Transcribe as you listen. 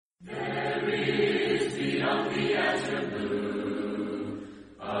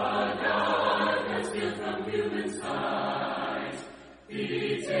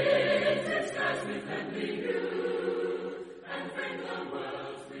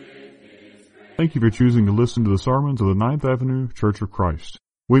Thank you for choosing to listen to the sermons of the Ninth Avenue Church of Christ.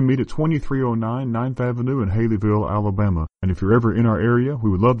 We meet at 2309 Ninth Avenue in Haleyville, Alabama, and if you're ever in our area,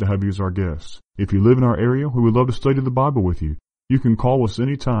 we would love to have you as our guest. If you live in our area, we would love to study the Bible with you. You can call us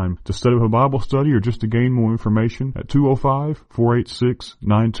anytime to set up a Bible study or just to gain more information at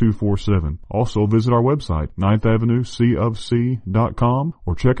 205-486-9247. Also visit our website, 9thavenueCofC.com,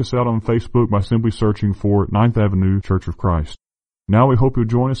 or check us out on Facebook by simply searching for Ninth Avenue Church of Christ. Now we hope you'll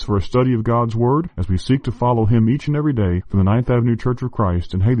join us for a study of God's Word as we seek to follow Him each and every day from the Ninth Avenue Church of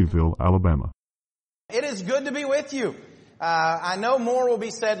Christ in Haleyville, Alabama. It is good to be with you. I know more will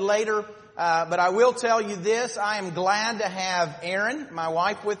be said later, but I will tell you this. I am glad to have Erin, my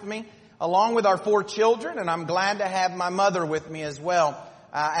wife, with me, along with our 4 children, and I'm glad to have my mother with me as well,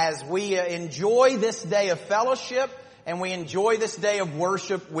 as we enjoy this day of fellowship and we enjoy this day of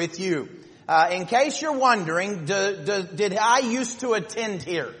worship with you. In case you're wondering, did I used to attend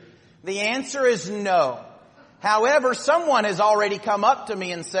here? The answer is no. However, someone has already come up to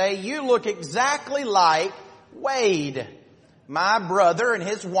me and say, "You look exactly like Wade." My brother and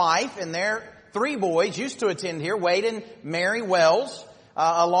his wife and their 3 boys used to attend here, Wade and Mary Wells,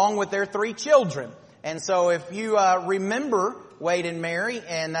 along with their 3 children. And so if you remember Wade and Mary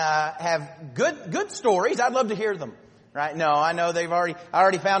and have good stories, I'd love to hear them. Right? No, I know I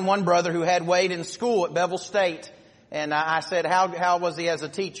already found one brother who had Wade in school at Bevel State. And I said, how was he as a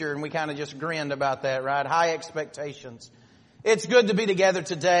teacher? And we kind of just grinned about that, right? High expectations. It's good to be together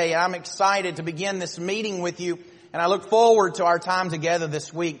today. I'm excited to begin this meeting with you. And I look forward to our time together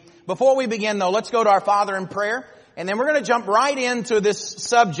this week. Before we begin though, let's go to our Father in prayer. And then we're going to jump right into this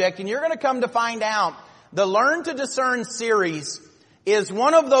subject. And you're going to come to find out the Learn to Discern series is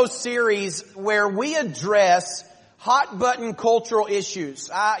one of those series where we address hot button cultural issues.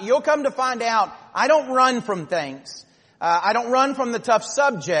 You'll come to find out I don't run from things. I don't run from the tough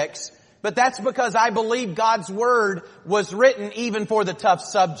subjects, but that's because I believe God's Word was written even for the tough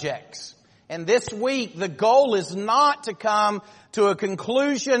subjects. And this week, the goal is not to come to a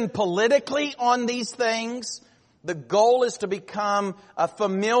conclusion politically on these things. The goal is to become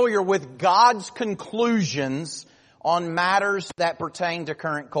familiar with God's conclusions on matters that pertain to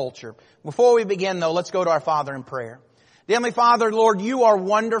current culture. Before we begin though, let's go to our Father in prayer. Dear Heavenly Father, Lord, you are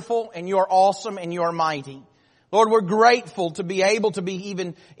wonderful and you are awesome and you are mighty. Lord, we're grateful to be able to be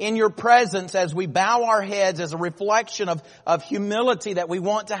even in your presence as we bow our heads as a reflection of humility that we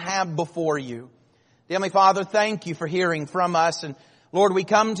want to have before you. Dear Heavenly Father, thank you for hearing from us. And Lord, we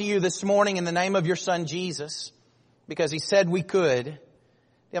come to you this morning in the name of your Son Jesus because He said we could.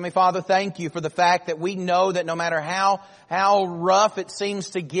 Heavenly Father, thank you for the fact that we know that no matter how rough it seems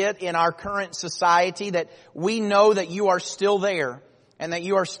to get in our current society, that we know that you are still there and that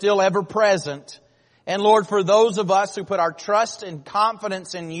you are still ever present. And Lord, for those of us who put our trust and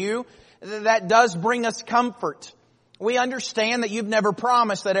confidence in you, that does bring us comfort. We understand that you've never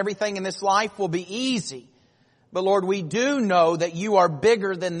promised that everything in this life will be easy. But Lord, we do know that you are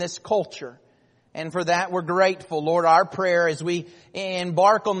bigger than this culture. And for that, we're grateful. Lord, our prayer as we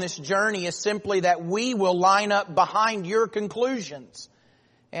embark on this journey is simply that we will line up behind your conclusions.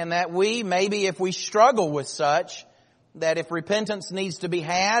 And that we, maybe if we struggle with such, that if repentance needs to be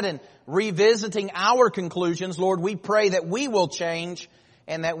had and revisiting our conclusions, Lord, we pray that we will change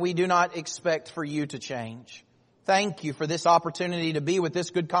and that we do not expect for you to change. Thank you for this opportunity to be with this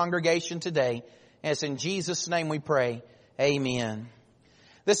good congregation today. And it's in Jesus' name we pray. Amen.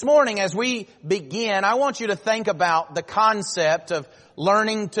 This morning, as we begin, I want you to think about the concept of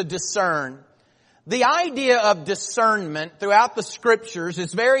learning to discern. The idea of discernment throughout the Scriptures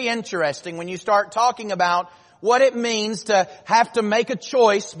is very interesting when you start talking about what it means to have to make a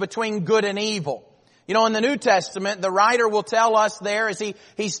choice between good and evil. You know, in the New Testament, the writer will tell us there as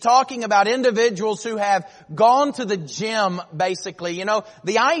he's talking about individuals who have gone to the gym, basically. You know,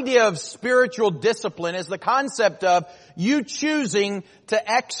 the idea of spiritual discipline is the concept of you choosing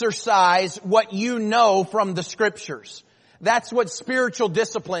to exercise what you know from the Scriptures. That's what spiritual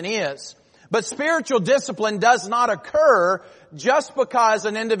discipline is. But spiritual discipline does not occur just because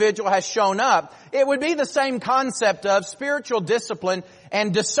an individual has shown up. It would be the same concept of spiritual discipline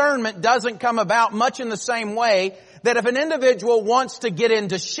and discernment doesn't come about much in the same way that if an individual wants to get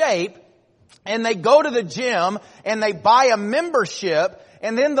into shape and they go to the gym and they buy a membership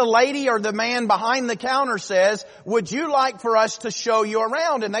And then the lady or the man behind the counter says, would you like for us to show you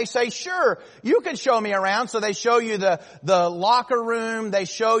around? And they say, sure, you can show me around. So they show you the locker room, they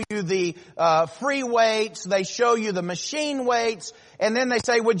show you the free weights, they show you the machine weights. And then they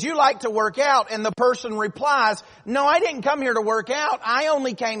say, would you like to work out? And the person replies, no, I didn't come here to work out. I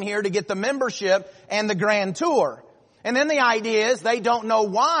only came here to get the membership and the grand tour. And then the idea is they don't know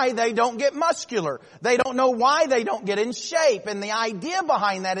why they don't get muscular. They don't know why they don't get in shape. And the idea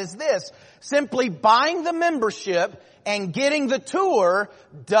behind that is this: simply buying the membership and getting the tour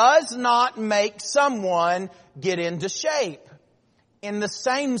does not make someone get into shape. In the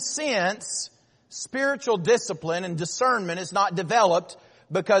same sense, spiritual discipline and discernment is not developed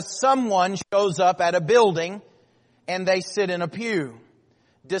because someone shows up at a building and they sit in a pew.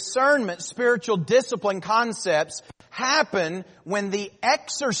 Discernment, spiritual discipline concepts happen when the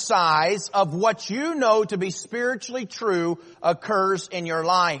exercise of what you know to be spiritually true occurs in your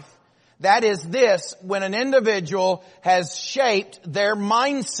life. That is this: when an individual has shaped their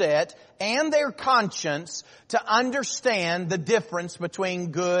mindset and their conscience to understand the difference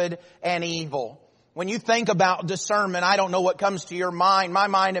between good and evil. When you think about discernment, I don't know what comes to your mind. My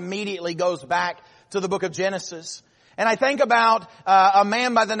mind immediately goes back to the book of Genesis. And I think about a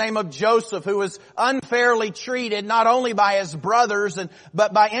man by the name of Joseph who was unfairly treated not only by his brothers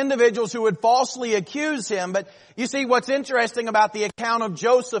but by individuals who would falsely accuse him. But you see, what's interesting about the account of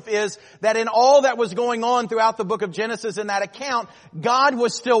Joseph is that in all that was going on throughout the book of Genesis in that account, God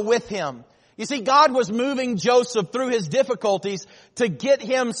was still with him. You see, God was moving Joseph through his difficulties to get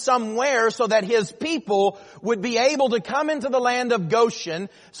him somewhere so that his people would be able to come into the land of Goshen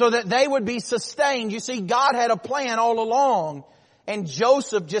so that they would be sustained. You see, God had a plan all along, and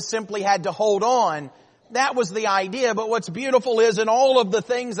Joseph just simply had to hold on. That was the idea. But what's beautiful is in all of the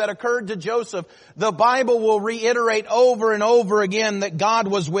things that occurred to Joseph, the Bible will reiterate over and over again that God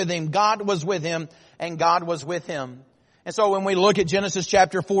was with him, God was with him, and God was with him. And so when we look at Genesis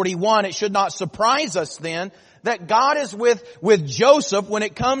chapter 41, it should not surprise us then that God is with Joseph when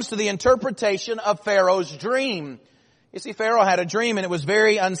it comes to the interpretation of Pharaoh's dream. You see, Pharaoh had a dream, and it was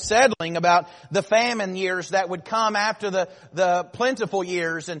very unsettling about the famine years that would come after the plentiful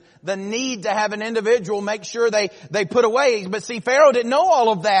years and the need to have an individual make sure they put away. But see, Pharaoh didn't know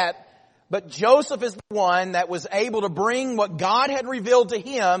all of that. But Joseph is the one that was able to bring what God had revealed to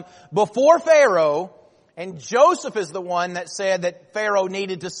him before Pharaoh. And Joseph is the one that said that Pharaoh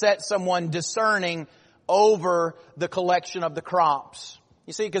needed to set someone discerning over the collection of the crops.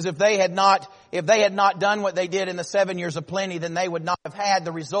 You see, because if they had not done what they did in the 7 years of plenty, then they would not have had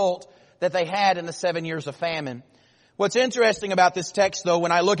the result that they had in the 7 years of famine. What's interesting about this text, though,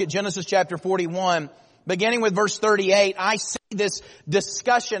 when I look at Genesis chapter 41, beginning with verse 38, I see this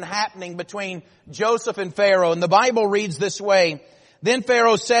discussion happening between Joseph and Pharaoh. And the Bible reads this way: Then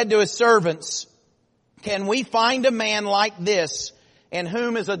Pharaoh said to his servants, can we find a man like this in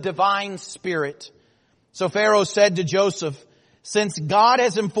whom is a divine spirit? So Pharaoh said to Joseph, since God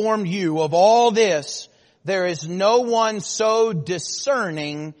has informed you of all this, there is no one so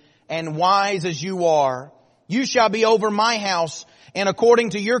discerning and wise as you are. You shall be over my house, and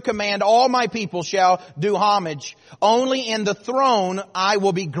according to your command, all my people shall do homage. Only in the throne I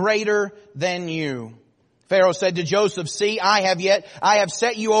will be greater than you. Pharaoh said to Joseph, see, I have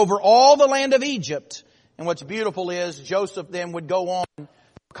set you over all the land of Egypt. And what's beautiful is Joseph then would go on to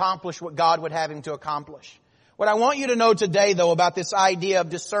accomplish what God would have him to accomplish. What I want you to know today, though, about this idea of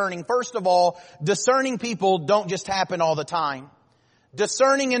discerning, first of all, discerning people don't just happen all the time.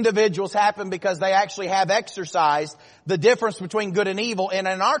 Discerning individuals happen because they actually have exercised the difference between good and evil. And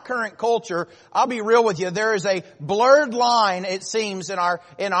in our current culture, I'll be real with you, there is a blurred line, it seems, in our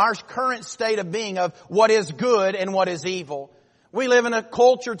current state of being of what is good and what is evil. We live in a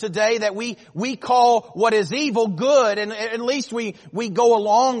culture today that we call what is evil good, and at least we go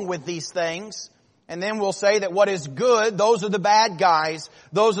along with these things. And then we'll say that what is good, those are the bad guys,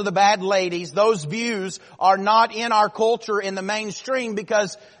 those are the bad ladies. Those views are not in our culture in the mainstream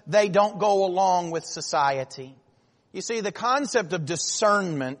because they don't go along with society. You see, the concept of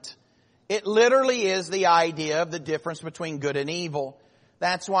discernment, it literally is the idea of the difference between good and evil.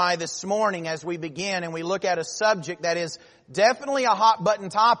 That's why this morning as we begin and we look at a subject that is definitely a hot button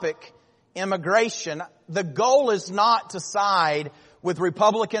topic, immigration, the goal is not to side with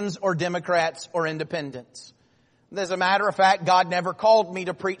Republicans or Democrats or independents. As a matter of fact, God never called me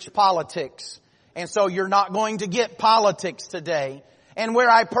to preach politics. And so you're not going to get politics today. And where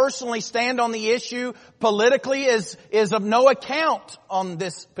I personally stand on the issue politically is of no account on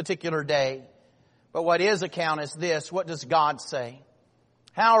this particular day. But what is account is this: what does God say?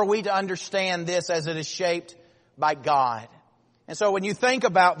 How are we to understand this as it is shaped by God? And so when you think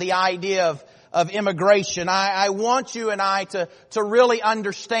about the idea of immigration, I want you and I to really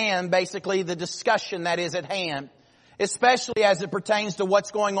understand basically the discussion that is at hand, especially as it pertains to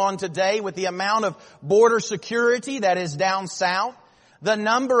what's going on today with the amount of border security that is down south, the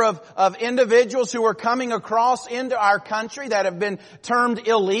number of individuals who are coming across into our country that have been termed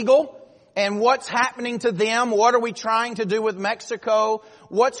illegal, and what's happening to them. What are we trying to do with Mexico?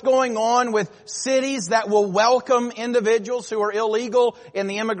 What's going on with cities that will welcome individuals who are illegal in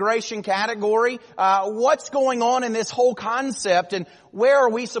the immigration category? What's going on in this whole concept, and where are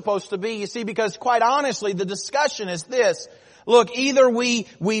we supposed to be? You see, because quite honestly, the discussion is this. Look, either we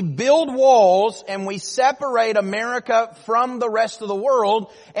build walls and we separate America from the rest of the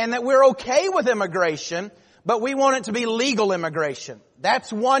world, and that we're okay with immigration, but we want it to be legal immigration.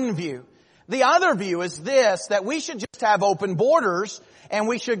 That's one view. The other view is this, that we should just have open borders and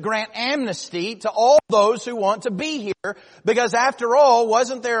we should grant amnesty to all those who want to be here, because after all,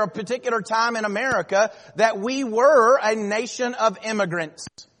 wasn't there a particular time in America that we were a nation of immigrants?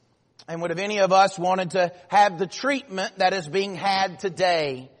 And would have any of us wanted to have the treatment that is being had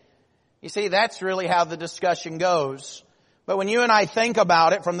today? You see, that's really how the discussion goes. But when you and I think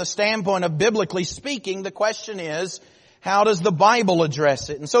about it from the standpoint of biblically speaking, the question is, how does the Bible address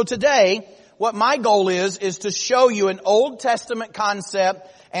it? And so today, what my goal is to show you an Old Testament concept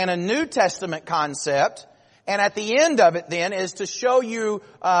and a New Testament concept. And at the end of it then is to show you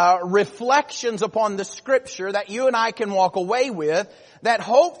reflections upon the Scripture that you and I can walk away with that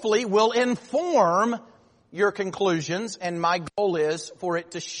hopefully will inform your conclusions. And my goal is for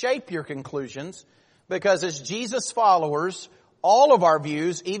it to shape your conclusions, because as Jesus followers, all of our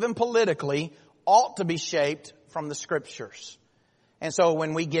views, even politically, ought to be shaped from the Scriptures. And so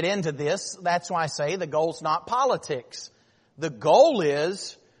when we get into this, that's why I say the goal's not politics. The goal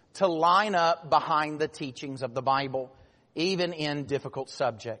is to line up behind the teachings of the Bible, even in difficult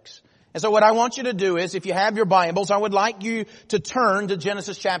subjects. And so what I want you to do is, if you have your Bibles, I would like you to turn to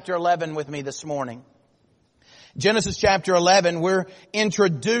Genesis chapter 11 with me this morning. Genesis chapter 11, we're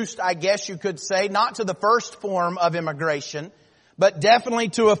introduced, I guess you could say, not to the first form of immigration, but definitely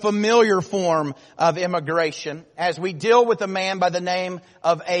to a familiar form of immigration as we deal with a man by the name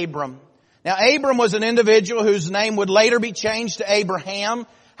of Abram. Now, Abram was an individual whose name would later be changed to Abraham.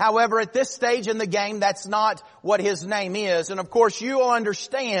 However, at this stage in the game, that's not what his name is. And of course, you will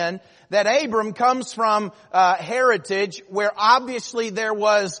understand that Abram comes from heritage where obviously there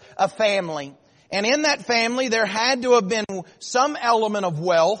was a family. And in that family, there had to have been some element of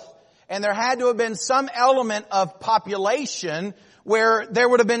wealth, and there had to have been some element of population where there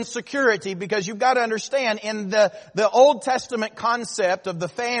would have been security, because you've got to understand, in the Old Testament concept of the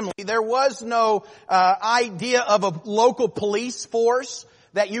family, there was no idea of a local police force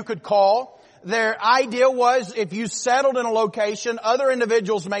that you could call. Their idea was, if you settled in a location, other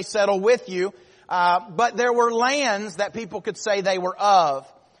individuals may settle with you, but there were lands that people could say they were of.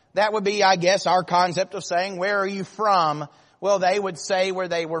 That would be, I guess, our concept of saying, where are you from? Well, they would say where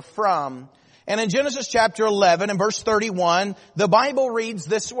they were from. And in Genesis chapter 11 and verse 31, the Bible reads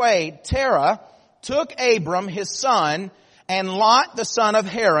this way: Terah took Abram his son, and Lot the son of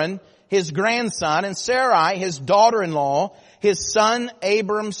Haran his grandson, and Sarai his daughter-in-law, his son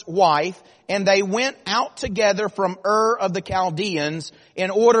Abram's wife, and they went out together from Ur of the Chaldeans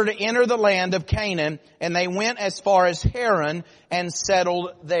in order to enter the land of Canaan, and they went as far as Haran and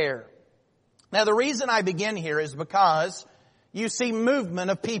settled there. Now, the reason I begin here is because you see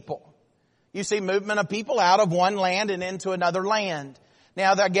movement of people. You see movement of people out of one land and into another land.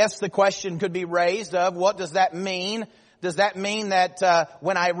 Now, I guess the question could be raised of, what does that mean? Does that mean that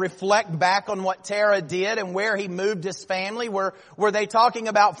when I reflect back on what Terah did and where he moved his family, were they talking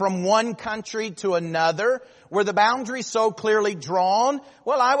about from one country to another? Were the boundaries so clearly drawn?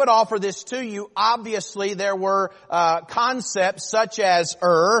 Well, I would offer this to you. Obviously, there were concepts such as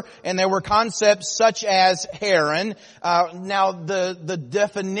Ur, and there were concepts such as Haran. Now, the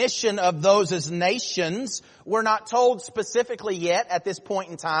definition of those as nations we're not told specifically yet at this point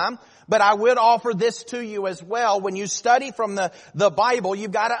in time. But I would offer this to you as well. When you study from the Bible,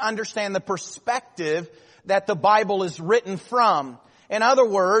 you've got to understand the perspective that the Bible is written from. In other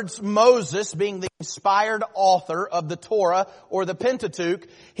words, Moses, being the inspired author of the Torah or the Pentateuch,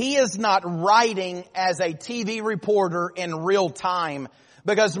 he is not writing as a TV reporter in real time,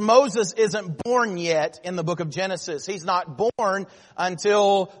 because Moses isn't born yet in the book of Genesis. He's not born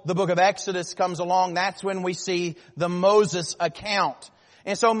until the book of Exodus comes along. That's when we see the Moses account.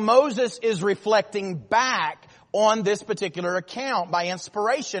 And so Moses is reflecting back on this particular account by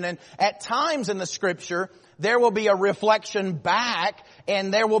inspiration. And at times in the Scripture, there will be a reflection back,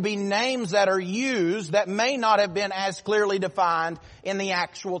 and there will be names that are used that may not have been as clearly defined in the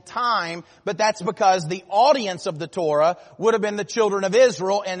actual time, but that's because the audience of the Torah would have been the children of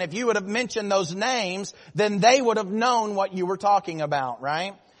Israel, and if you would have mentioned those names, then they would have known what you were talking about,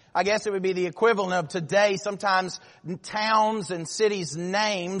 right? I guess it would be the equivalent of today. Sometimes towns and cities'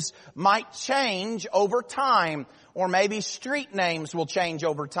 names might change over time. Or maybe street names will change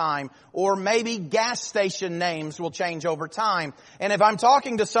over time. Or maybe gas station names will change over time. And if I'm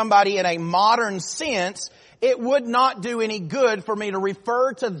talking to somebody in a modern sense, it would not do any good for me to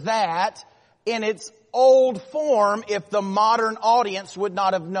refer to that in its old form if the modern audience would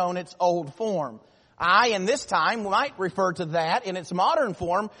not have known its old form. I, in this time, might refer to that in its modern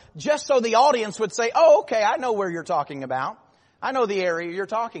form just so the audience would say, oh, okay, I know where you're talking about. I know the area you're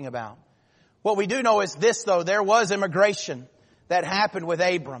talking about. What we do know is this, though. There was immigration that happened with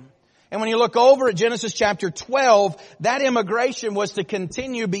Abram. And when you look over at Genesis chapter 12, that immigration was to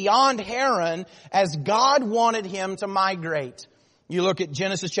continue beyond Haran as God wanted him to migrate. You look at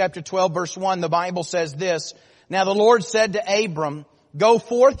Genesis chapter 12, verse 1, the Bible says this, Now the Lord said to Abram, Go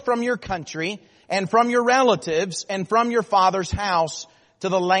forth from your country and from your relatives and from your father's house to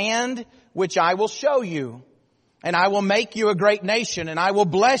the land which I will show you. And I will make you a great nation, and I will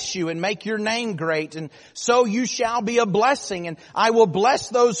bless you and make your name great, and so you shall be a blessing. And I will bless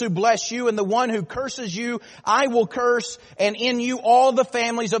those who bless you, and the one who curses you I will curse, and in you all the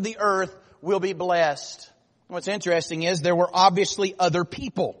families of the earth will be blessed. What's interesting is there were obviously other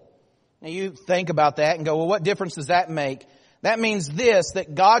people. Now you think about that and go, well, what difference does that make? That means this,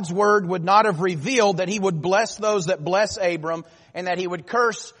 that God's Word would not have revealed that He would bless those that bless Abram, and that He would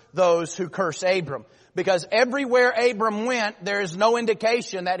curse those who curse Abram. Because everywhere Abram went, there is no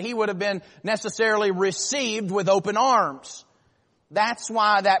indication that he would have been necessarily received with open arms. That's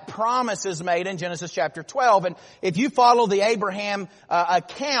why that promise is made in Genesis chapter 12. And if you follow the Abraham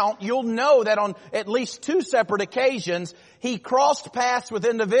account, you'll know that on at least 2 separate occasions, he crossed paths with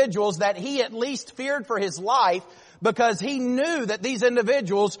individuals that he at least feared for his life, because he knew that these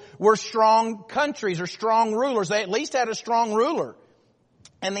individuals were strong countries or strong rulers. They at least had a strong ruler.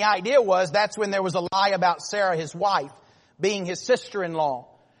 And the idea was that's when there was a lie about Sarah, his wife, being his sister-in-law.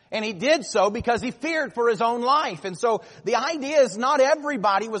 And he did so because he feared for his own life. And so the idea is not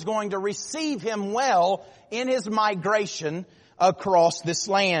everybody was going to receive him well in his migration across this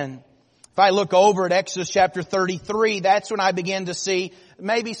land. If I look over at Exodus chapter 33, that's when I begin to see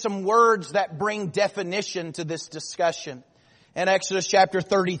maybe some words that bring definition to this discussion. In Exodus chapter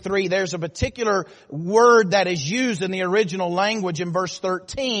 33, there's a particular word that is used in the original language in verse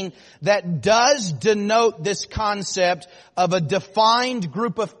 13 that does denote this concept of a defined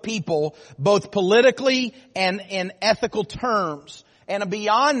group of people, both politically and in ethical terms. And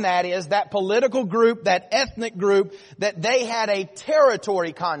beyond that is that political group, that ethnic group, that they had a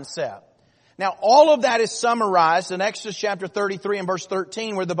territory concept. Now, all of that is summarized in Exodus chapter 33 and verse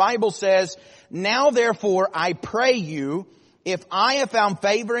 13, where the Bible says, Now therefore I pray you, if I have found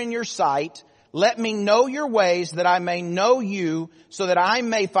favor in your sight, let me know your ways that I may know you, so that I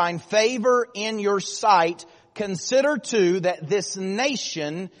may find favor in your sight. Consider too that this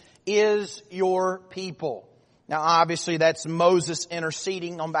nation is your people. Now obviously that's Moses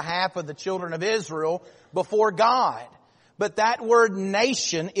interceding on behalf of the children of Israel before God. But that word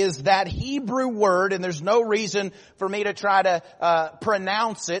nation is that Hebrew word, and there's no reason for me to try to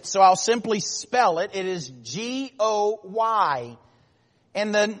pronounce it, so I'll simply spell it. It is G-O-Y.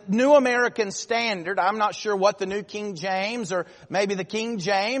 And the New American Standard, I'm not sure what the New King James or maybe the King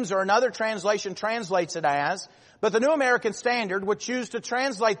James or another translation translates it as, but the New American Standard would choose to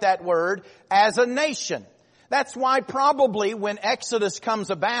translate that word as a nation. That's why probably when Exodus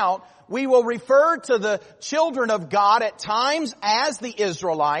comes about, we will refer to the children of God at times as the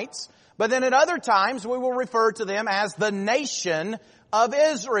Israelites, but then at other times we will refer to them as the nation of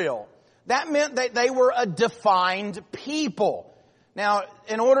Israel. That meant that they were a defined people. Now,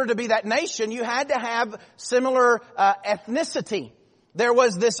 in order to be that nation, you had to have similar ethnicity. There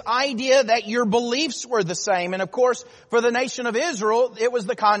was this idea that your beliefs were the same. And of course, for the nation of Israel, it was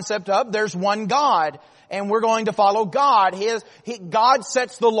the concept of there's one God. And we're going to follow God. God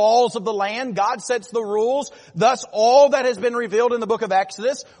sets the laws of the land. God sets the rules. Thus, all that has been revealed in the book of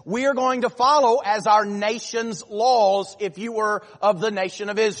Exodus, we are going to follow as our nation's laws if you were of the nation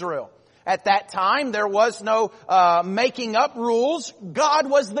of Israel. At that time, there was no making up rules. God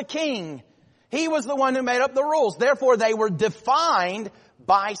was the king. He was the one who made up the rules. Therefore, they were defined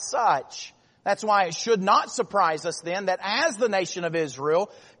by such. That's why it should not surprise us then that as the nation of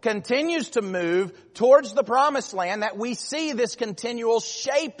Israel continues to move towards the promised land, that we see this continual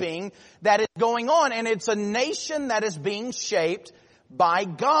shaping that is going on. And it's a nation that is being shaped by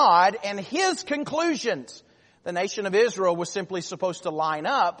God and His conclusions. The nation of Israel was simply supposed to line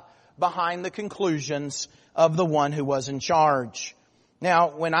up behind the conclusions of the one who was in charge. Now,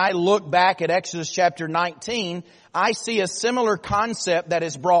 when I look back at Exodus chapter 19, I see a similar concept that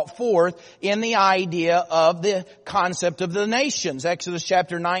is brought forth in the idea of the concept of the nations. Exodus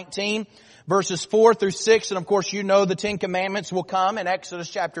chapter 19, verses 4 through 6, and of course you know the Ten Commandments will come in Exodus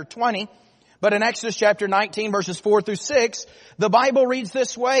chapter 20. But in Exodus chapter 19, verses 4 through 6, the Bible reads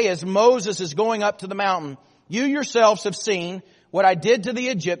this way as Moses is going up to the mountain. You yourselves have seen what I did to the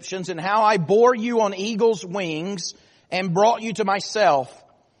Egyptians and how I bore you on eagle's wings and brought you to myself.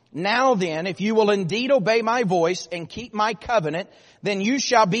 Now then, if you will indeed obey my voice and keep my covenant, then you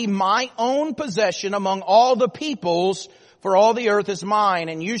shall be my own possession among all the peoples, for all the earth is mine,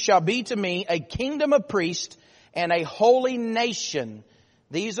 and you shall be to me a kingdom of priests and a holy nation.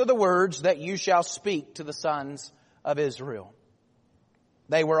 These are the words that you shall speak to the sons of Israel.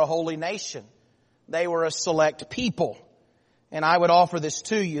 They were a holy nation. They were a select people. And I would offer this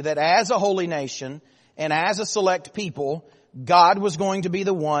to you, that as a holy nation and as a select people, God was going to be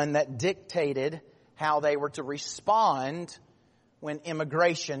the one that dictated how they were to respond when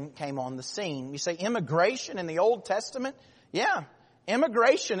immigration came on the scene. You say immigration in the Old Testament? Yeah,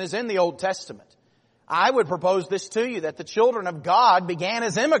 immigration is in the Old Testament. I would propose this to you, that the children of God began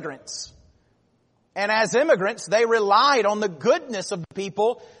as immigrants. And as immigrants, they relied on the goodness of the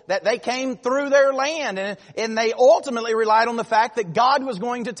people that they came through their land. And they ultimately relied on the fact that God was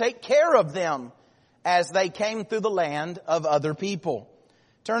going to take care of them as they came through the land of other people.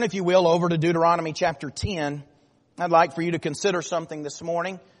 Turn, if you will, over to Deuteronomy chapter 10. I'd like for you to consider something this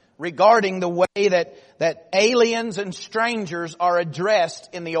morning regarding the way that aliens and strangers are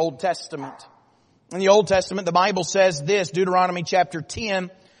addressed in the Old Testament. In the Old Testament, the Bible says this, Deuteronomy chapter 10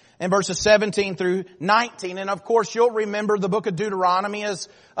 and verses 17 through 19. And of course, you'll remember the book of Deuteronomy is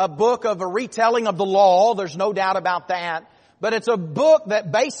a book of a retelling of the law. There's no doubt about that. But it's a book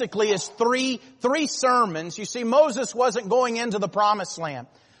that basically is three sermons. You see, Moses wasn't going into the promised land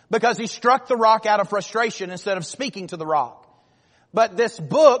because he struck the rock out of frustration instead of speaking to the rock. But this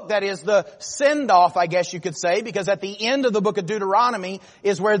book that is the send-off, I guess you could say, because at the end of the book of Deuteronomy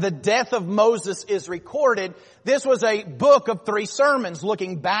is where the death of Moses is recorded. This was a book of 3 sermons,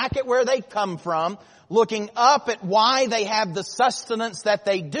 looking back at where they come from, looking up at why they have the sustenance that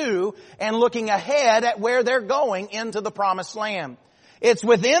they do, and looking ahead at where they're going into the promised land. It's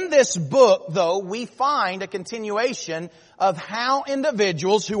within this book, though, we find a continuation of how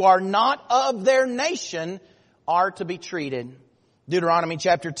individuals who are not of their nation are to be treated. Deuteronomy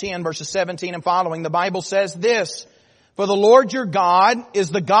chapter 10, verses 17 and following, the Bible says this, For the Lord your God is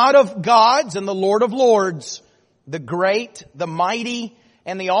the God of gods and the Lord of lords, the great, the mighty,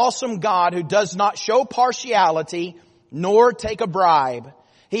 and the awesome God who does not show partiality nor take a bribe.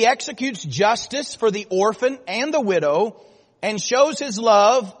 He executes justice for the orphan and the widow and shows His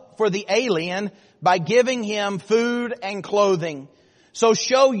love for the alien by giving him food and clothing. So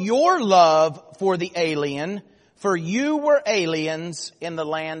show your love for the alien, for you were aliens in the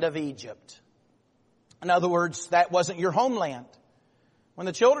land of Egypt. In other words, that wasn't your homeland. When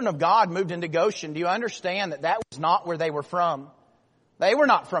the children of God moved into Goshen, do you understand that was not where they were from? They were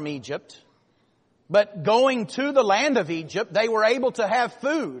not from Egypt. But going to the land of Egypt, they were able to have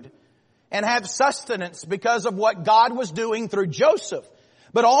food and have sustenance because of what God was doing through Joseph.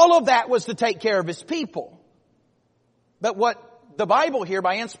 But all of that was to take care of His people. But what the Bible here,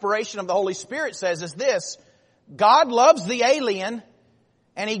 by inspiration of the Holy Spirit, says is this: God loves the alien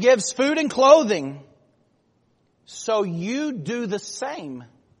and He gives food and clothing. So you do the same.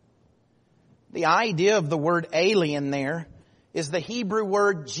 The idea of the word alien there is the Hebrew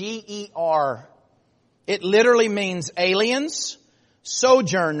word Ger. It literally means aliens,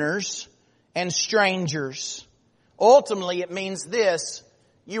 sojourners, and strangers. Ultimately, it means this: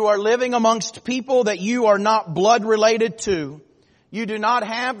 you are living amongst people that you are not blood related to. You do not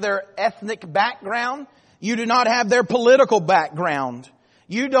have their ethnic background. You do not have their political background.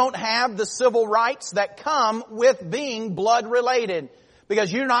 You don't have the civil rights that come with being blood related,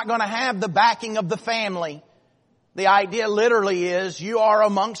 because you're not going to have the backing of the family. The idea literally is you are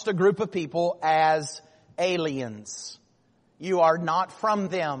amongst a group of people as aliens. You are not from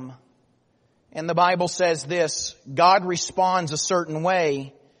them. And the Bible says this: God responds a certain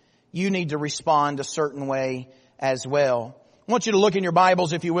way. You need to respond a certain way as well. I want you to look in your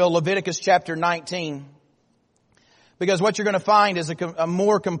Bibles, if you will, Leviticus chapter 19. Because what you're going to find is a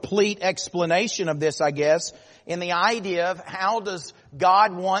more complete explanation of this, I guess, in the idea of how does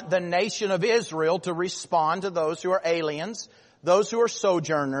God want the nation of Israel to respond to those who are aliens, those who are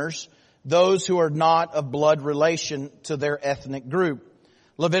sojourners, those who are not of blood relation to their ethnic group.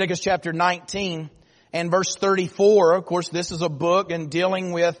 Leviticus chapter 19 and verse 34, of course, this is a book and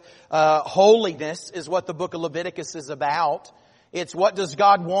dealing with holiness is what the book of Leviticus is about. It's what does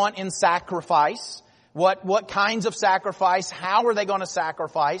God want in sacrifice? What kinds of sacrifice? How are they going to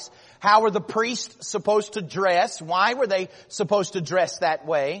sacrifice? How are the priests supposed to dress? Why were they supposed to dress that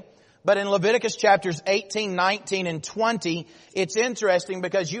way? But in Leviticus chapters 18, 19, and 20, it's interesting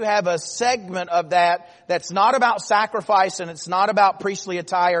because you have a segment of that's not about sacrifice and it's not about priestly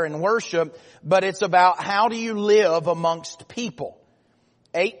attire and worship, but it's about how do you live amongst people.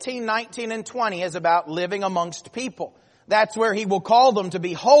 18, 19, and 20 is about living amongst people. That's where He will call them to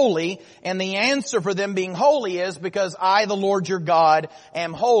be holy, and the answer for them being holy is because I, the Lord your God,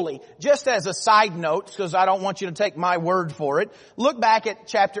 am holy. Just as a side note, because I don't want you to take my word for it, look back at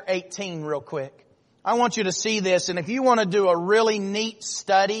chapter 18 real quick. I want you to see this, and if you want to do a really neat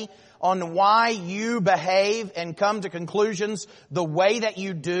study on why you behave and come to conclusions the way that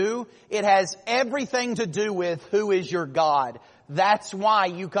you do, it has everything to do with who is your God. That's why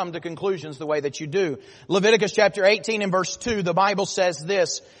you come to conclusions the way that you do. Leviticus chapter 18 and verse 2, the Bible says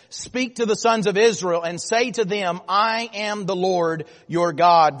this, "Speak to the sons of Israel and say to them, I am the Lord your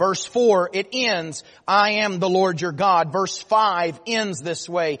God." Verse 4, it ends, "I am the Lord your God." Verse 5 ends this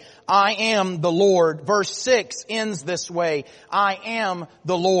way, "I am the Lord." Verse 6 ends this way, "I am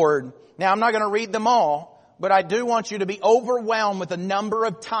the Lord." Now I'm not going to read them all, but I do want you to be overwhelmed with the number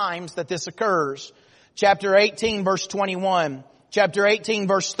of times that this occurs. Chapter 18 verse 21. Chapter 18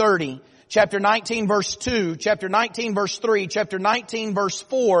 verse 30, chapter 19 verse 2, chapter 19 verse 3, chapter 19 verse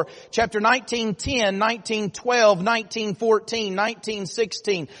 4, chapter 19, 10, 19, 12, 19, 14, 19,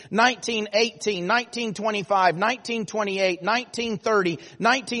 16, 19, 18, 19, 25, 19, 28, 19, 30,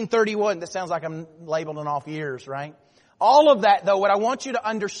 19, 31. That sounds like I'm labeling off years, right? All of that, though, what I want you to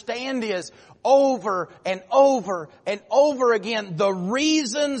understand is over and over and over again, the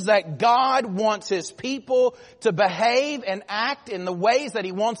reasons that God wants His people to behave and act in the ways that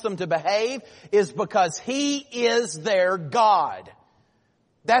He wants them to behave is because He is their God.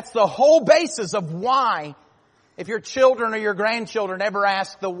 That's the whole basis of why. If your children or your grandchildren ever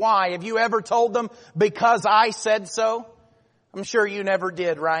ask the why, have you ever told them, because I said so? I'm sure you never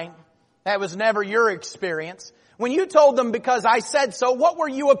did, right? That was never your experience. When you told them because I said so, what were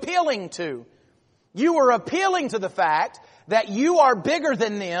you appealing to? You were appealing to the fact that you are bigger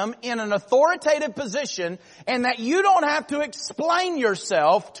than them in an authoritative position and that you don't have to explain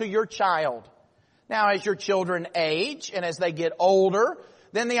yourself to your child. Now, as your children age and as they get older,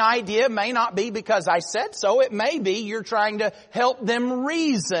 then the idea may not be because I said so. It may be you're trying to help them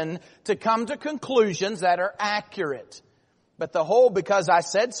reason to come to conclusions that are accurate. But the whole because I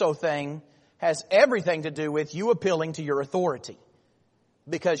said so thing has everything to do with you appealing to your authority.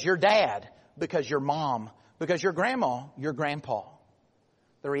 Because your dad, because your mom, because your grandma, your grandpa.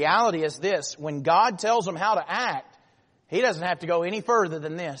 The reality is this, when God tells them how to act, He doesn't have to go any further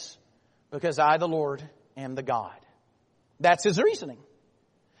than this. Because I, the Lord, am the God. That's His reasoning.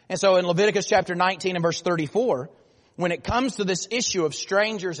 And so in Leviticus chapter 19 and verse 34, when it comes to this issue of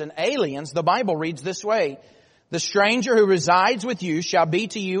strangers and aliens, the Bible reads this way, "The stranger who resides with you shall be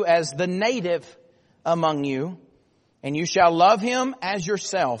to you as the native among you, and you shall love him as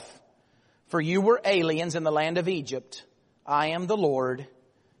yourself. For you were aliens in the land of Egypt. I am the Lord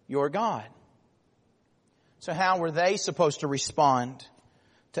your God." So how were they supposed to respond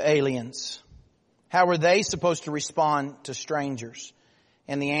to aliens? How were they supposed to respond to strangers?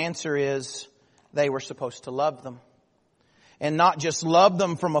 And the answer is they were supposed to love them. And not just love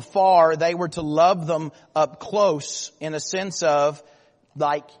them from afar, they were to love them up close in a sense of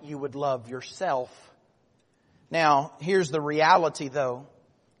like you would love yourself. Now, here's the reality though.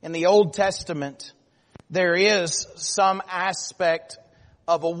 In the Old Testament, there is some aspect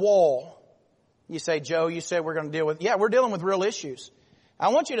of a wall. You say, Joe, you said we're going to deal with, we're dealing with real issues. I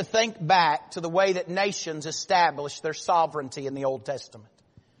want you to think back to the way that nations established their sovereignty in the Old Testament.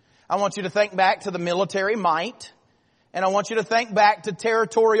 I want you to think back to the military might. And I want you to think back to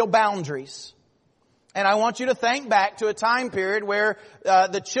territorial boundaries. And I want you to think back to a time period where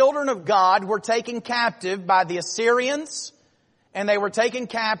the children of God were taken captive by the Assyrians and they were taken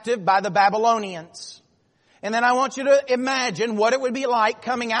captive by the Babylonians. And then I want you to imagine what it would be like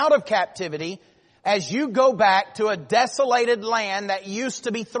coming out of captivity as you go back to a desolated land that used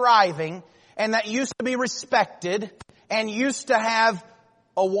to be thriving and that used to be respected and used to have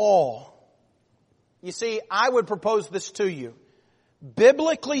a wall. You see, I would propose this to you.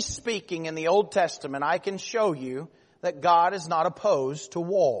 Biblically speaking, in the Old Testament, I can show you that God is not opposed to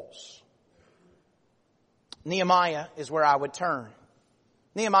walls. Nehemiah is where I would turn.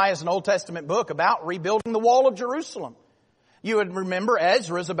 Nehemiah is an Old Testament book about rebuilding the wall of Jerusalem. You would remember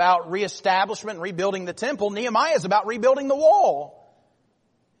Ezra is about reestablishment and rebuilding the temple. Nehemiah is about rebuilding the wall.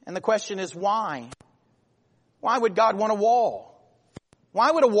 And the question is why? Why would God want a wall? Why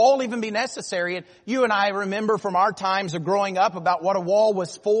would a wall even be necessary? And you and I remember from our times of growing up about what a wall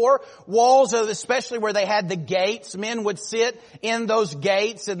was for. Walls, especially where they had the gates, men would sit in those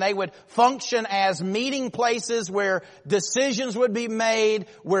gates and they would function as meeting places where decisions would be made,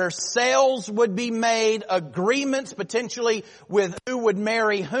 where sales would be made, agreements potentially with who would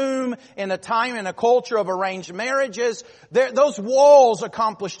marry whom in a time and a culture of arranged marriages. Those walls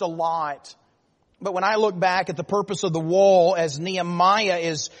accomplished a lot. But when I look back at the purpose of the wall as Nehemiah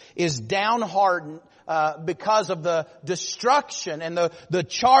is downhearted because of the destruction and the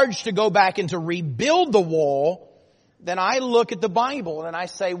charge to go back and to rebuild the wall, then I look at the Bible and I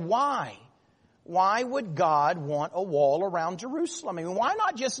say, why? Why would God want a wall around Jerusalem? I mean, why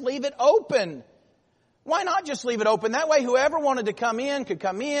not just leave it open? Why not just leave it open? That way whoever wanted to come in could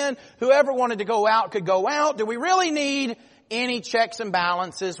come in. Whoever wanted to go out could go out. Do we really need any checks and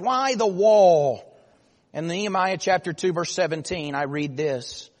balances? Why the wall? In Nehemiah chapter 2 verse 17, I read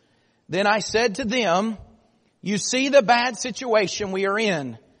this. Then I said to them, you see the bad situation we are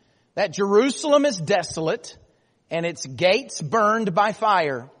in, that Jerusalem is desolate and its gates burned by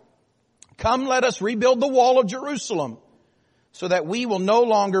fire. Come, let us rebuild the wall of Jerusalem so that we will no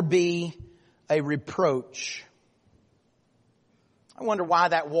longer be a reproach. I wonder why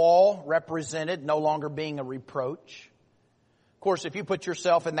that wall represented no longer being a reproach. Of course, if you put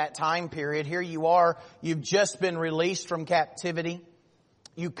yourself in that time period, here you are, you've just been released from captivity.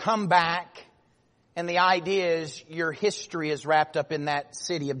 You come back, and the idea is your history is wrapped up in that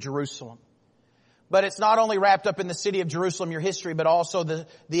city of Jerusalem. But it's not only wrapped up in the city of Jerusalem, your history, but also the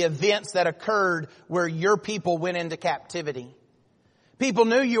events that occurred where your people went into captivity. People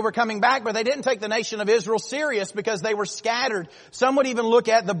knew you were coming back, but they didn't take the nation of Israel serious because they were scattered. Some would even look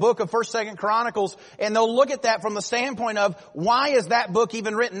at the book of 1st, 2nd Chronicles, and they'll look at that from the standpoint of, why is that book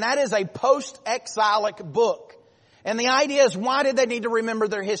even written? That is a post-exilic book. And the idea is, why did they need to remember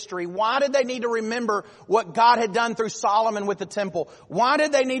their history? Why did they need to remember what God had done through Solomon with the temple? Why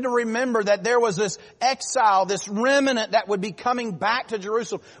did they need to remember that there was this exile, this remnant that would be coming back to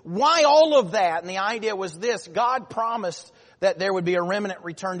Jerusalem? Why all of that? And the idea was this: God promised that there would be a remnant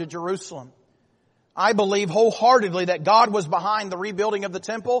return to Jerusalem. I believe wholeheartedly that God was behind the rebuilding of the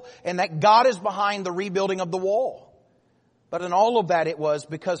temple and that God is behind the rebuilding of the wall. But in all of that it was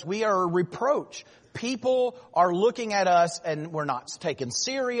because we are a reproach. People are looking at us and we're not taken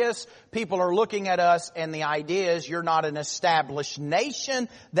serious. People are looking at us and the idea is you're not an established nation.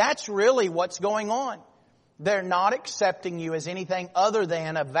 That's really what's going on. They're not accepting you as anything other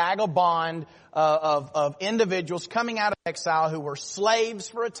than a vagabond of individuals coming out of exile who were slaves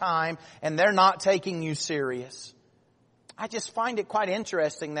for a time, and they're not taking you serious. I just find it quite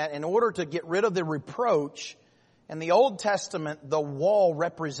interesting that in order to get rid of the reproach, in the Old Testament, the wall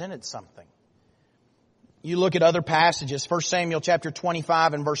represented something. You look at other passages, 1 Samuel chapter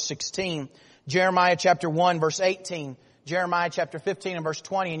 25 and verse 16, Jeremiah chapter 1 verse 18, Jeremiah chapter 15 and verse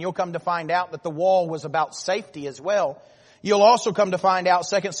 20, and you'll come to find out that the wall was about safety as well. You'll also come to find out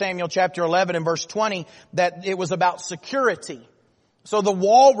 2 Samuel chapter 11 and verse 20 that it was about security. So the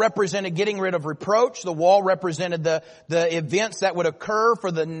wall represented getting rid of reproach. The wall represented the events that would occur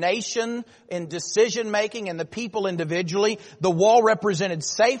for the nation in decision making and the people individually. The wall represented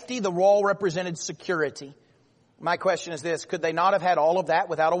safety. The wall represented security. My question is this: could they not have had all of that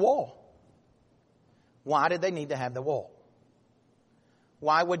without a wall? Why did they need to have the wall?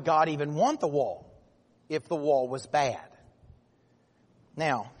 Why would God even want the wall if the wall was bad?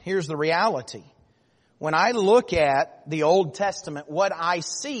 Now, here's the reality. When I look at the Old Testament, what I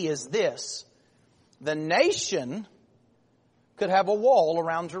see is this: the nation could have a wall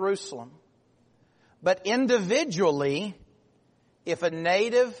around Jerusalem. But individually, if an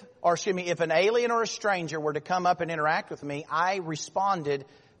alien or a stranger were to come up and interact with me, I responded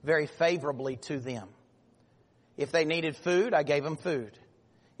very favorably to them. If they needed food, I gave them food.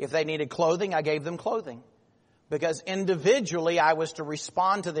 If they needed clothing, I gave them clothing. Because individually, I was to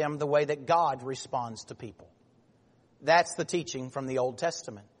respond to them the way that God responds to people. That's the teaching from the Old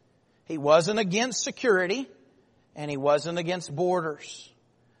Testament. He wasn't against security, and He wasn't against borders.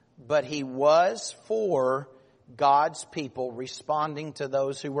 But He was for God's people responding to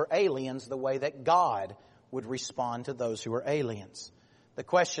those who were aliens the way that God would respond to those who were aliens. The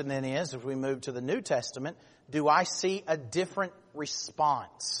question then is, as we move to the New Testament, do I see a different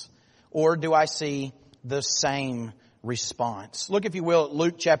response? Or do I see the same response? Look, if you will, at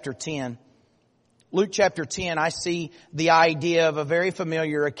Luke chapter 10. Luke chapter 10, I see the idea of a very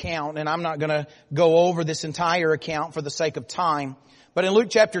familiar account, and I'm not going to go over this entire account for the sake of time. But in Luke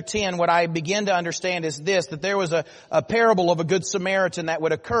chapter 10, what I begin to understand is this, that there was a parable of a Good Samaritan that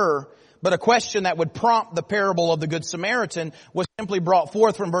would occur, but a question that would prompt the parable of the Good Samaritan was simply brought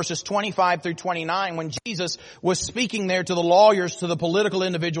forth from verses 25 through 29 when Jesus was speaking there to the lawyers, to the political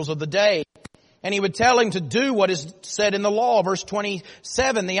individuals of the day. And he would tell him to do what is said in the law. Verse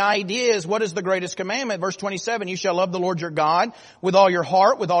 27, the idea is, what is the greatest commandment? Verse 27, you shall love the Lord your God with all your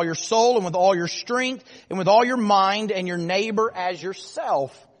heart, with all your soul, and with all your strength, and with all your mind, and your neighbor as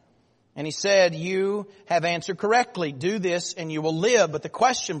yourself. And he said, you have answered correctly. Do this and you will live. But the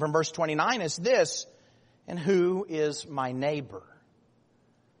question from verse 29 is this, and who is my neighbor?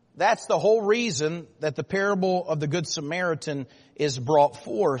 That's the whole reason that the parable of the Good Samaritan is brought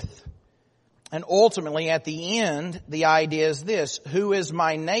forth. And ultimately, at the end, the idea is this, who is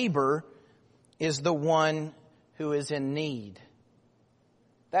my neighbor is the one who is in need.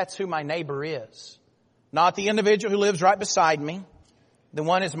 That's who my neighbor is. Not the individual who lives right beside me. The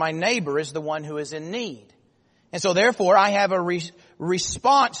one is my neighbor is the one who is in need. And so therefore, I have a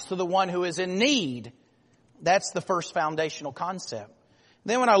response to the one who is in need. That's the first foundational concept.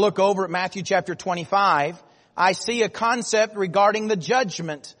 Then when I look over at Matthew chapter 25, I see a concept regarding the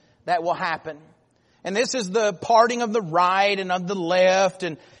judgment that will happen. And this is the parting of the right and of the left.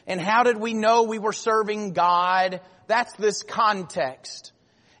 And how did we know we were serving God? That's this context.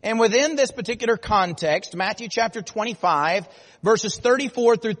 And within this particular context, Matthew chapter 25, verses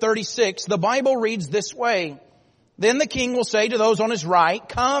 34 through 36, the Bible reads this way. Then the king will say to those on his right,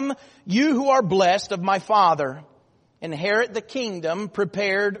 come, you who are blessed of my Father, inherit the kingdom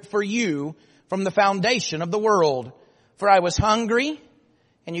prepared for you from the foundation of the world. For I was hungry,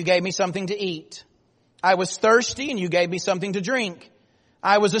 and you gave me something to eat. I was thirsty, and you gave me something to drink.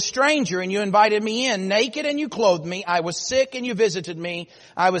 I was a stranger, and you invited me in. Naked, and you clothed me. I was sick, and you visited me.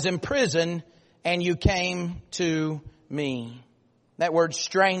 I was in prison, and you came to me. That word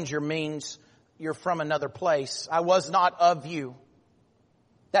stranger means you're from another place. I was not of you.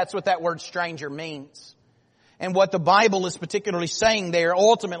 That's what that word stranger means. And what the Bible is particularly saying there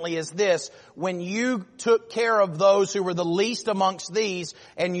ultimately is this. When you took care of those who were the least amongst these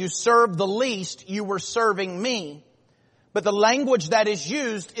and you served the least, you were serving me. But the language that is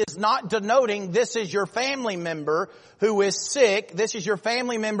used is not denoting this is your family member who is sick. This is your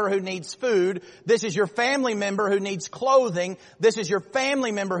family member who needs food. This is your family member who needs clothing. This is your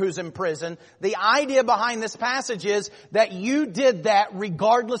family member who's in prison. The idea behind this passage is that you did that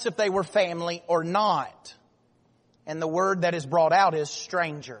regardless if they were family or not. And the word that is brought out is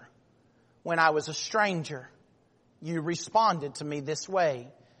stranger. When I was a stranger, you responded to me this way.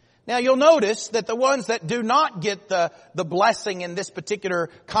 Now you'll notice that the ones that do not get the blessing in this particular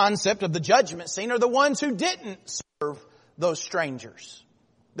concept of the judgment scene are the ones who didn't serve those strangers.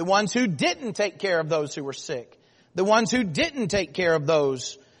 The ones who didn't take care of those who were sick. The ones who didn't take care of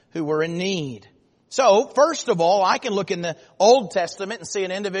those who were in need. So, first of all, I can look in the Old Testament and see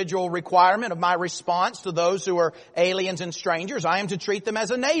an individual requirement of my response to those who are aliens and strangers. I am to treat them as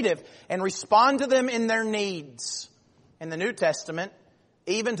a native and respond to them in their needs. In the New Testament,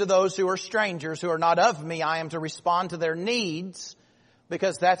 even to those who are strangers, who are not of me, I am to respond to their needs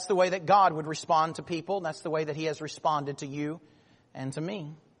because that's the way that God would respond to people. And that's the way that He has responded to you and to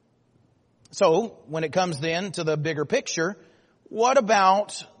me. So, when it comes then to the bigger picture, what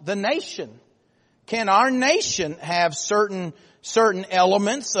about the nation? Can our nation have certain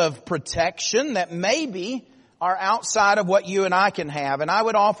elements of protection that maybe are outside of what you and I can have? And I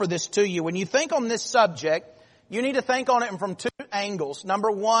would offer this to you. When you think on this subject, you need to think on it from two angles.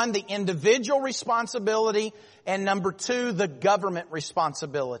 Number one, the individual responsibility, and number two, the government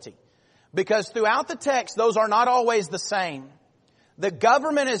responsibility. Because throughout the text, those are not always the same. The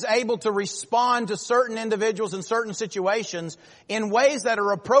government is able to respond to certain individuals in certain situations in ways that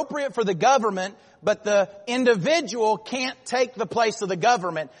are appropriate for the government, but the individual can't take the place of the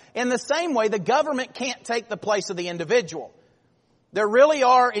government. In the same way, the government can't take the place of the individual. There really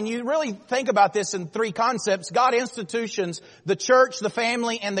are, and you really think about this in three concepts: God institutions, the church, the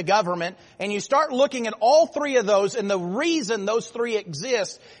family, and the government. And you start looking at all three of those and the reason those three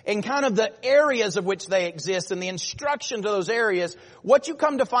exist and kind of the areas of which they exist and the instruction to those areas. What you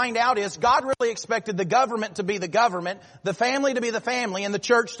come to find out is God really expected the government to be the government, the family to be the family, and the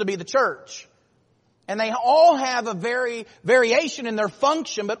church to be the church. And they all have a variation in their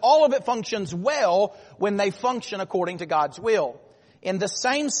function, but all of it functions well when they function according to God's will. In the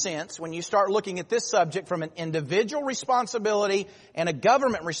same sense, when you start looking at this subject from an individual responsibility and a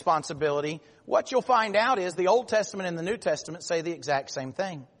government responsibility, what you'll find out is the Old Testament and the New Testament say the exact same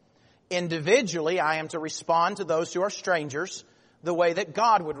thing. Individually, I am to respond to those who are strangers the way that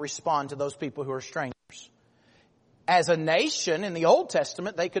God would respond to those people who are strangers. As a nation, in the Old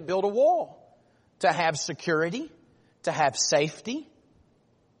Testament, they could build a wall to have security, to have safety,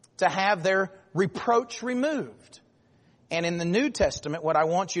 to have their reproach removed. And in the New Testament, what I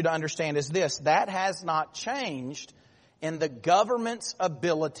want you to understand is this: that has not changed in the government's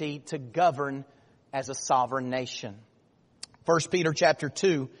ability to govern as a sovereign nation. 1 Peter chapter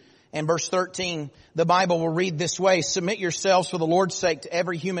 2 and verse 13, the Bible will read this way: submit yourselves for the Lord's sake to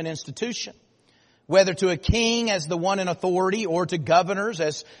every human institution, whether to a king as the one in authority or to governors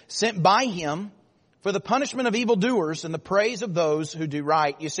as sent by him, for the punishment of evildoers and the praise of those who do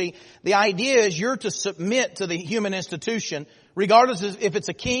right. You see, the idea is you're to submit to the human institution, regardless if it's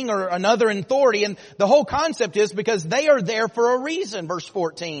a king or another in authority. And the whole concept is because they are there for a reason. Verse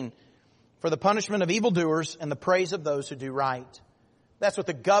 14, for the punishment of evildoers and the praise of those who do right. That's what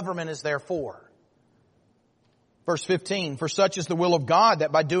the government is there for. Verse 15, for such is the will of God,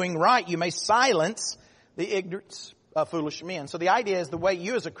 that by doing right you may silence the ignorance of foolish men. So the idea is the way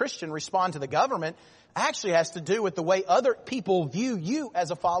you as a Christian respond to the government actually has to do with the way other people view you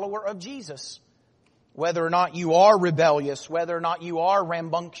as a follower of Jesus. Whether or not you are rebellious, whether or not you are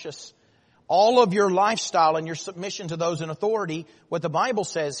rambunctious, all of your lifestyle and your submission to those in authority, what the Bible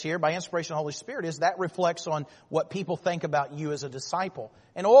says here by inspiration of the Holy Spirit is that reflects on what people think about you as a disciple.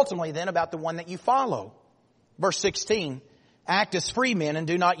 And ultimately then about the one that you follow. Verse 16, act as free men and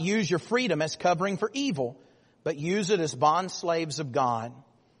do not use your freedom as covering for evil, but use it as bondslaves of God.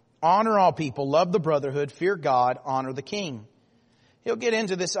 Honor all people, love the brotherhood, fear God, honor the king. He'll get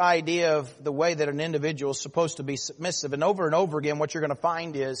into this idea of the way that an individual is supposed to be submissive. And over again, what you're going to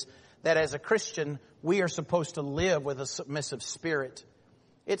find is that as a Christian, we are supposed to live with a submissive spirit.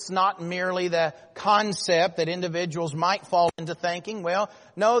 It's not merely the concept that individuals might fall into thinking, well,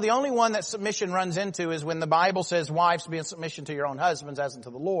 no, the only one that submission runs into is when the Bible says, wives, be in submission to your own husbands as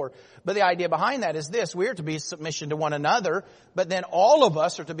unto the Lord. But the idea behind that is this: we are to be in submission to one another, but then all of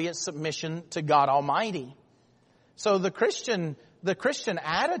us are to be in submission to God Almighty. So the Christian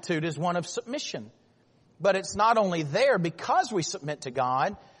attitude is one of submission. But it's not only there because we submit to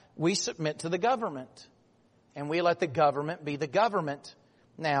God, we submit to the government. And we let the government be the government.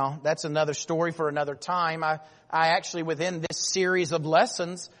 Now, that's another story for another time. I actually, within this series of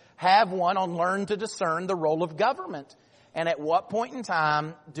lessons, have one on learn to discern the role of government. And at what point in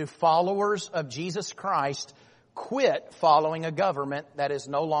time do followers of Jesus Christ quit following a government that is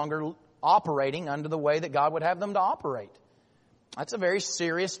no longer operating under the way that God would have them to operate? That's a very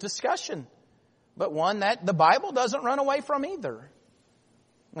serious discussion, but one that the Bible doesn't run away from either.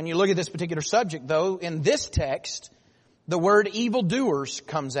 When you look at this particular subject, though, in this text, the word evildoers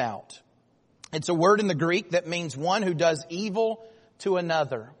comes out. It's a word in the Greek that means one who does evil to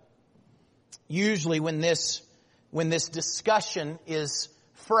another. Usually when this discussion is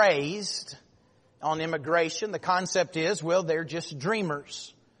phrased on immigration, the concept is, well, they're just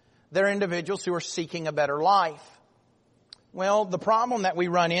dreamers. They're individuals who are seeking a better life. Well, the problem that we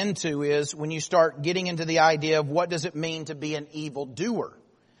run into is when you start getting into the idea of what does it mean to be an evildoer.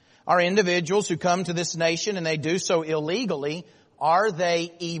 Are individuals who come to this nation and they do so illegally, are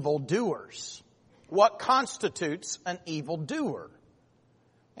they evildoers? What constitutes an evildoer?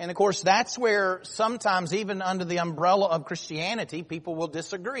 And of course, that's where sometimes even under the umbrella of Christianity, people will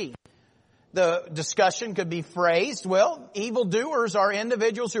disagree. The discussion could be phrased, well, evildoers are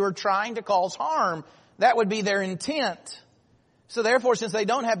individuals who are trying to cause harm. That would be their intent. So therefore, since they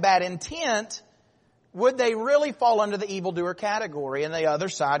don't have bad intent, would they really fall under the evildoer category? And the other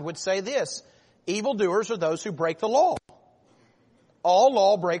side would say this: evildoers are those who break the law. All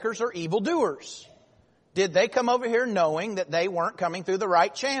lawbreakers are evildoers. Did they come over here knowing that they weren't coming through the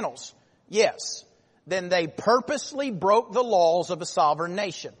right channels? Yes. Then they purposely broke the laws of a sovereign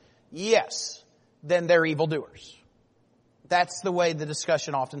nation. Yes. Then they're evildoers. That's the way the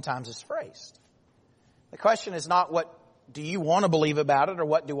discussion oftentimes is phrased. The question is not what do you want to believe about it or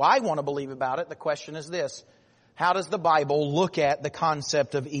what do I want to believe about it? The question is this: how does the Bible look at the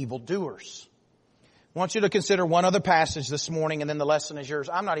concept of evildoers? I want you to consider one other passage this morning and then the lesson is yours.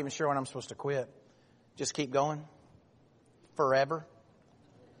 I'm not even sure when I'm supposed to quit. Just keep going forever.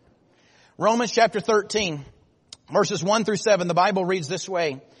 Romans chapter 13, verses 1 through 7, the Bible reads this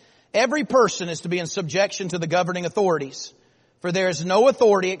way: every person is to be in subjection to the governing authorities, for there is no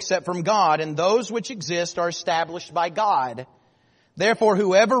authority except from God, and those which exist are established by God. Therefore,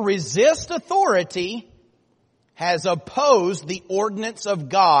 whoever resists authority has opposed the ordinance of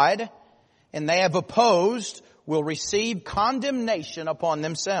God, and they have opposed will receive condemnation upon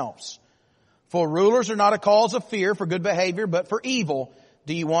themselves. For rulers are not a cause of fear for good behavior, but for evil.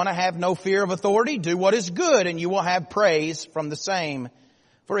 Do you want to have no fear of authority? Do what is good, and you will have praise from the same.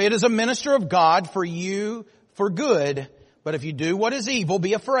 For it is a minister of God for you for good. But if you do what is evil,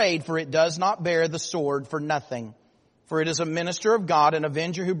 be afraid, for it does not bear the sword for nothing. For it is a minister of God, an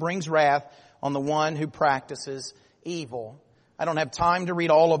avenger who brings wrath on the one who practices evil. I don't have time to read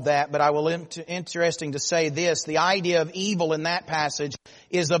all of that, but I will interesting to say this. The idea of evil in that passage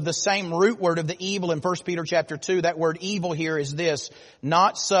is of the same root word of the evil in 1 Peter chapter 2. That word evil here is this,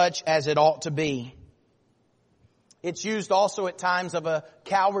 not such as it ought to be. It's used also at times of a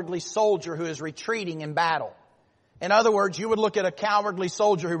cowardly soldier who is retreating in battle. In other words, you would look at a cowardly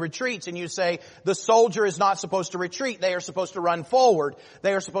soldier who retreats and you say, the soldier is not supposed to retreat. They are supposed to run forward.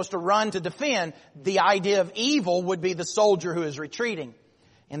 They are supposed to run to defend. The idea of evil would be the soldier who is retreating.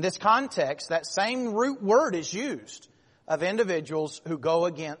 In this context, that same root word is used of individuals who go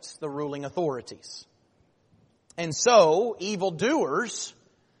against the ruling authorities. And so, evildoers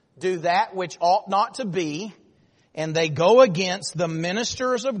do that which ought not to be, and they go against the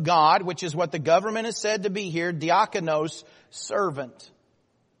ministers of God, which is what the government is said to be here, diakonos, servant.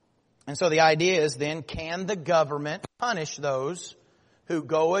 And so the idea is then, can the government punish those who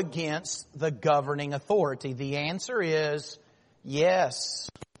go against the governing authority? The answer is yes.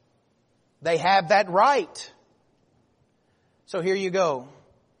 They have that right. So here you go.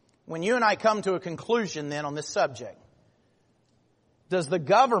 When you and I come to a conclusion then on this subject, does the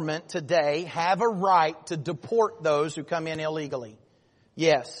government today have a right to deport those who come in illegally?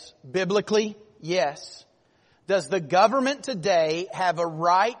 Yes. Biblically, yes. Does the government today have a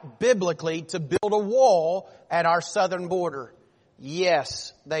right biblically to build a wall at our southern border?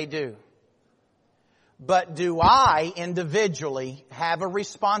 Yes, they do. But do I individually have a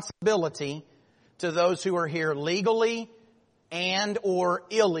responsibility to those who are here legally and or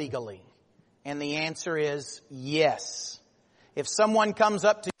illegally? And the answer is yes. If someone comes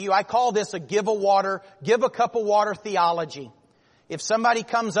up to you, I call this a give a cup of water theology. If somebody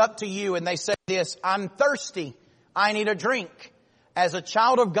comes up to you and they say this, I'm thirsty, I need a drink. As a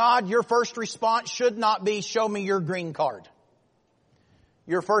child of God, your first response should not be, show me your green card.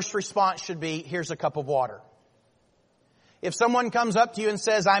 Your first response should be, here's a cup of water. If someone comes up to you and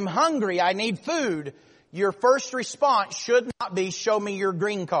says, I'm hungry, I need food, your first response should not be, show me your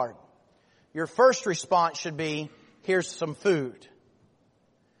green card. Your first response should be, here's some food.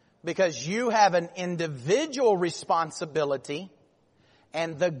 Because you have an individual responsibility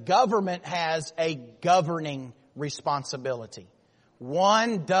and the government has a governing responsibility.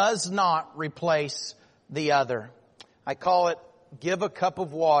 One does not replace the other. I call it give a cup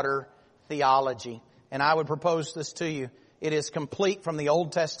of water theology. And I would propose this to you. It is complete from the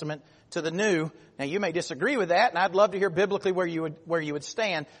Old Testament to the New. Now you may disagree with that, and I'd love to hear biblically where you would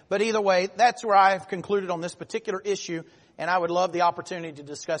stand. But either way, that's where I've concluded on this particular issue, and I would love the opportunity to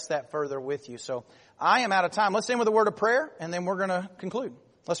discuss that further with you. So I am out of time. Let's end with a word of prayer, and then we're going to conclude.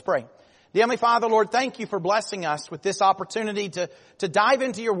 Let's pray. Dear Heavenly Father, Lord, thank you for blessing us with this opportunity to dive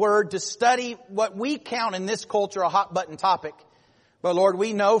into your word, to study what we count in this culture a hot button topic. But Lord,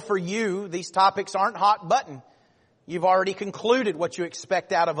 we know for you, these topics aren't hot button. You've already concluded what you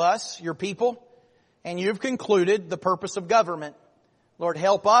expect out of us, your people, and you've concluded the purpose of government. Lord,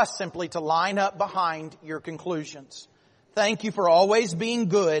 help us simply to line up behind your conclusions. Thank you for always being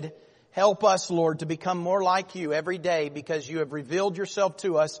good. Help us, Lord, to become more like you every day because you have revealed yourself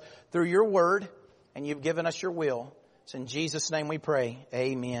to us through your word and you've given us your will. It's in Jesus' name we pray.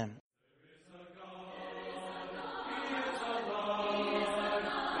 Amen.